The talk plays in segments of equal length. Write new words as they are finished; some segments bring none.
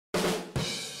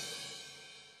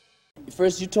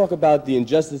First, you talk about the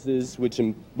injustices which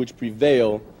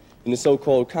prevail in the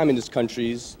so-called communist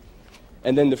countries,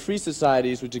 and then the free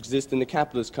societies which exist in the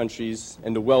capitalist countries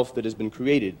and the wealth that has been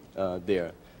created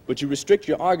there. But you restrict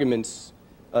your arguments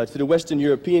to the Western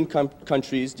European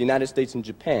countries, the United States and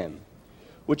Japan.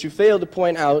 What you fail to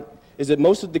point out is that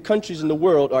most of the countries in the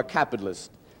world are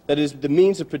capitalist. That is, the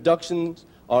means of production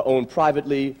are owned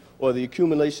privately, or the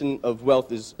accumulation of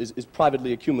wealth is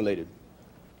privately accumulated.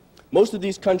 Most of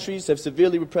these countries have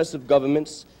severely repressive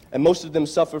governments, and most of them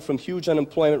suffer from huge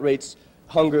unemployment rates,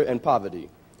 hunger, and poverty.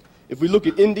 If we look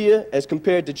at India as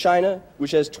compared to China,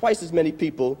 which has twice as many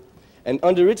people, and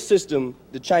under its system,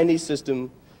 the Chinese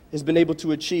system, has been able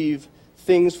to achieve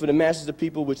things for the masses of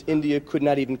people which India could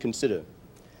not even consider.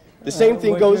 The same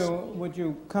thing goes... Would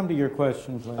you come to your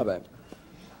question, please? How about?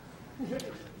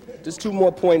 Just two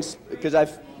more points, because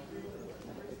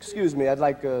excuse me, I'd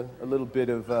like a little bit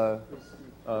of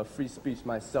free speech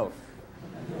myself.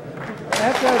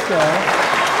 That's okay.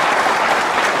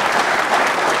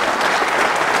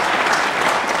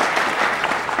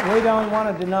 We don't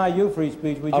want to deny you free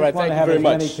speech. We just want to have as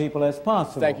many people as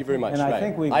possible. Thank you very much. And I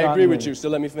think we've I agree with you, so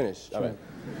let me finish. Sure. All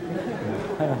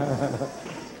right.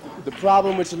 The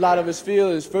problem which a lot of us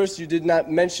feel is, first, you did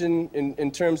not mention,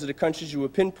 in terms of the countries you were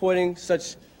pinpointing,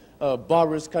 such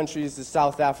barbarous countries as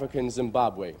South Africa and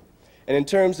Zimbabwe. And in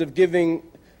terms of giving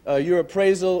your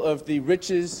appraisal of the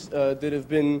riches that have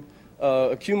been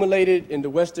accumulated in the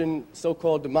Western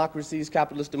so-called democracies,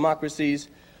 capitalist democracies,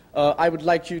 I would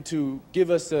like you to give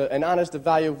us an honest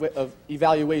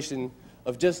evaluation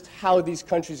of just how these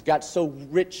countries got so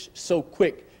rich so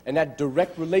quick, and that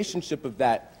direct relationship of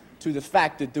that to the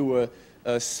fact that there were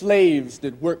slaves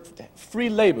that worked free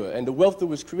labor, and the wealth that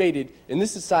was created in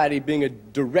this society being a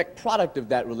direct product of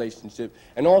that relationship,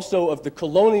 and also of the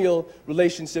colonial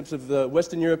relationships of the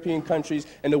Western European countries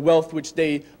and the wealth which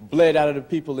they bled out of the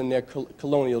people in their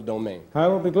colonial domain. I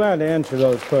will be glad to answer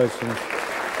those questions.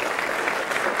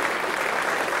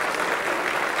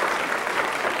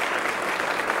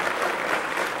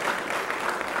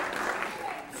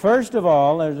 First of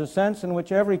all, there's a sense in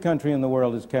which every country in the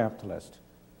world is capitalist.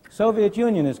 Soviet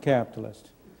Union is capitalist.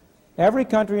 Every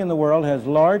country in the world has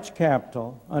large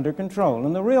capital under control.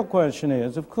 And the real question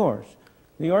is, of course,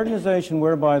 the organization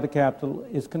whereby the capital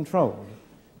is controlled.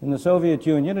 In the Soviet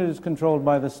Union, it is controlled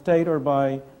by the state or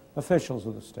by officials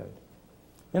of the state.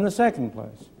 In the second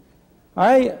place,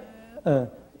 I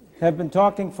have been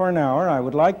talking for an hour. I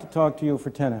would like to talk to you for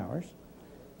 10 hours.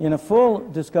 In a full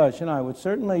discussion, I would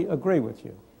certainly agree with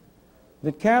you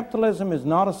that capitalism is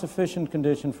not a sufficient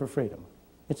condition for freedom.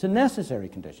 It's a necessary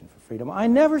condition for freedom. I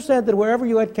never said that wherever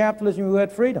you had capitalism, you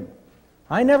had freedom.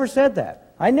 I never said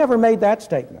that. I never made that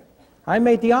statement. I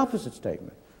made the opposite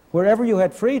statement. Wherever you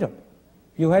had freedom,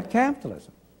 you had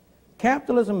capitalism.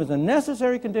 Capitalism is a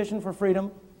necessary condition for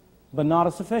freedom, but not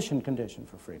a sufficient condition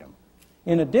for freedom.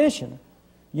 In addition,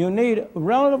 you need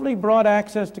relatively broad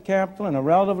access to capital and a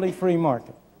relatively free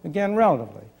market. Again,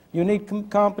 relatively. You need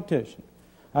competition.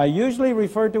 I usually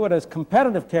refer to it as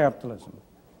competitive capitalism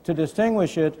to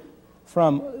distinguish it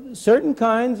from certain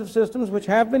kinds of systems which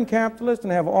have been capitalist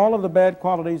and have all of the bad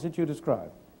qualities that you describe.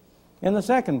 In the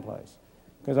second place,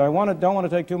 because I don't want to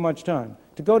take too much time,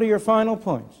 to go to your final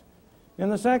points. In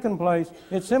the second place,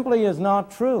 it simply is not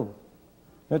true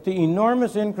that the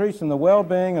enormous increase in the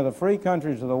well-being of the free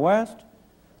countries of the West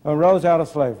arose out of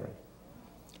slavery.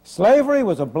 Slavery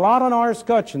was a blot on our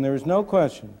escutcheon, there is no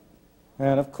question.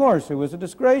 And of course, it was a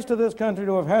disgrace to this country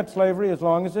to have had slavery as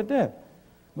long as it did.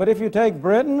 But if you take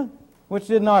Britain, which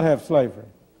did not have slavery,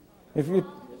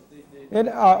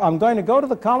 I'm going to go to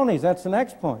the colonies, that's the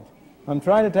next point. I'm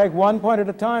trying to take one point at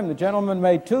a time. The gentleman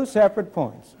made two separate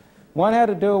points. One had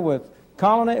to do with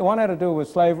one had to do with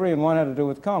slavery, and one had to do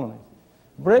with colonies.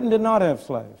 Britain did not have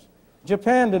slaves.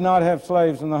 Japan did not have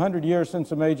slaves in the 100 years since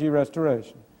the Meiji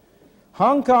Restoration.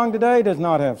 Hong Kong today does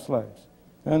not have slaves.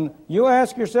 And you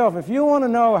ask yourself, if you want to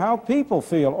know how people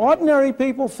feel, ordinary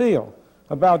people feel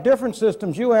about different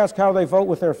systems, you ask how they vote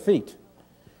with their feet.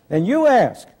 And you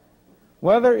ask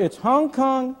whether it's Hong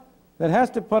Kong that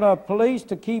has to put up police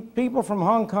to keep people from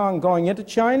Hong Kong going into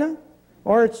China,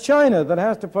 or it's China that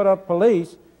has to put up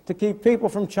police to keep people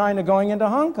from China going into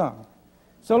Hong Kong.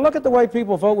 So look at the way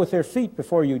people vote with their feet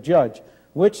before you judge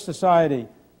which society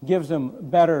gives them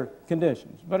better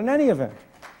conditions. But in any event,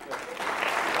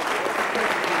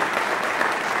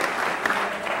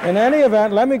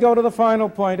 let me go to the final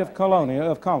point of colonies.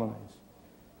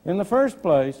 In the first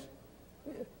place,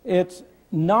 it's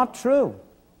not true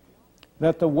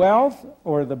that the wealth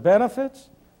or the benefits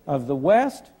of the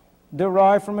West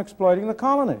derive from exploiting the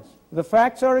colonies. The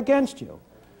facts are against you.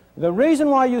 The reason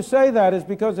why you say that is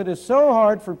because it is so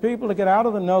hard for people to get out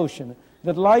of the notion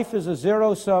that life is a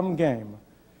zero-sum game.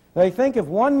 They think if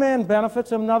one man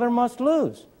benefits, another must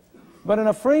lose. But in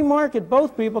a free market,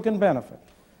 both people can benefit.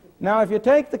 Now, if you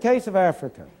take the case of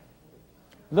Africa,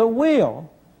 the wheel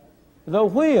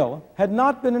had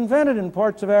not been invented in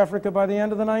parts of Africa by the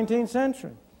end of the 19th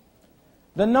century.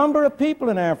 The number of people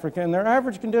in Africa and their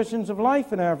average conditions of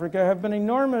life in Africa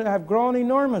have grown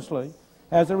enormously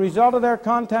as a result of their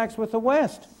contacts with the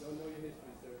West. You don't know your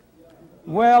history, sir.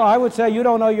 Well, I would say you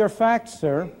don't know your facts,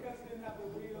 sir.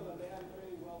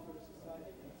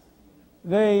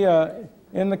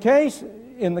 In the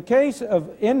case of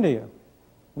India,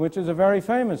 which is a very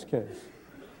famous case,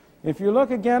 if you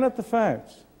look again at the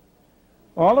facts,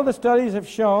 all of the studies have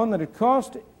shown that it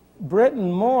cost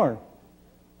Britain more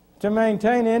to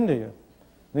maintain India.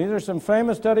 These are some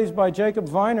famous studies by Jacob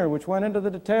Viner, which went into the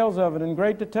details of it in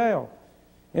great detail.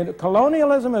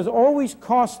 Colonialism has always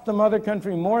cost the mother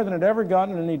country more than it ever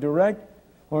gotten any direct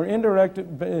or indirect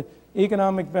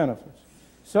economic benefits.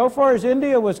 So far as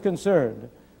India was concerned,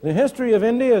 the history of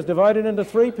India is divided into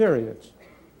three periods.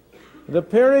 The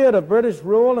period of British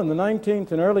rule in the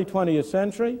 19th and early 20th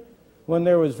century, when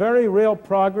there was very real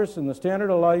progress in the standard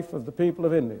of life of the people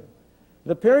of India.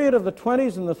 The period of the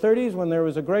 20s and the 30s, when there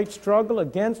was a great struggle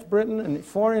against Britain and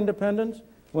for independence,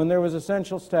 when there was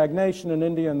essential stagnation in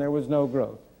India and there was no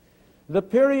growth. The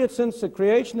period since the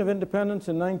creation of independence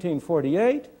in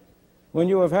 1948, when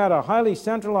you have had a highly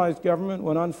centralized government,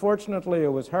 when unfortunately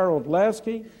it was Harold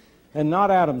Lasky and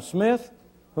not Adam Smith,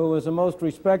 who was the most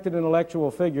respected intellectual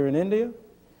figure in India,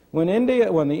 when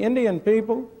the Indian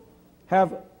people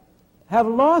have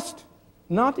lost,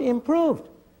 not improved,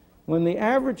 when the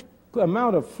average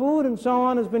amount of food and so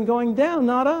on has been going down,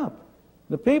 not up.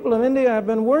 The people of India have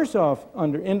been worse off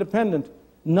under independent,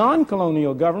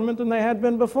 non-colonial government than they had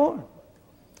been before.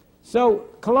 So,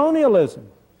 colonialism.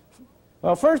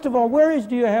 Well, first of all,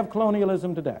 do you have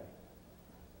colonialism today?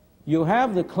 You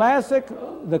have the classic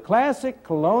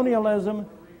colonialism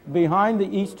behind the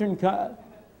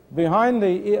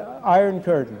Iron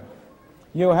Curtain.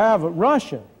 You have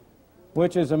Russia,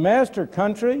 which is a master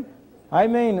country. I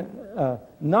mean,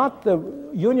 not the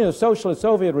Union of Socialist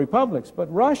Soviet Republics,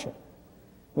 but Russia,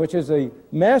 which is a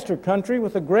master country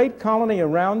with a great colony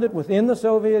around it within the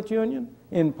Soviet Union,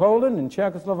 in Poland, in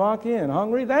Czechoslovakia, in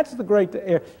Hungary. That's the great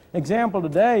example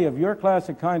today of your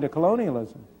classic kind of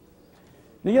colonialism.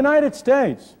 The United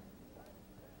States,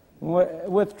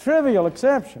 with trivial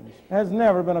exceptions, has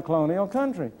never been a colonial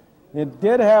country. It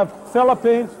did have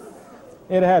Philippines.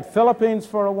 It had Philippines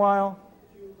for a while.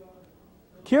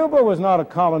 Cuba was not a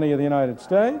colony of the United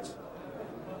States.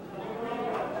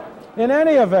 In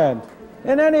any event,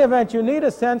 you need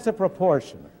a sense of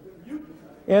proportion.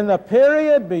 In the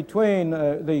period between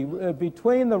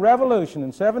the revolution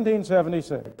in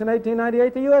 1776 and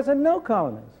 1898, the U.S. had no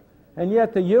colonies. And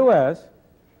yet the U.S.,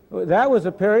 that was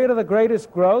a period of the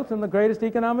greatest growth and the greatest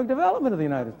economic development of the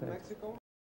United States. Mexico?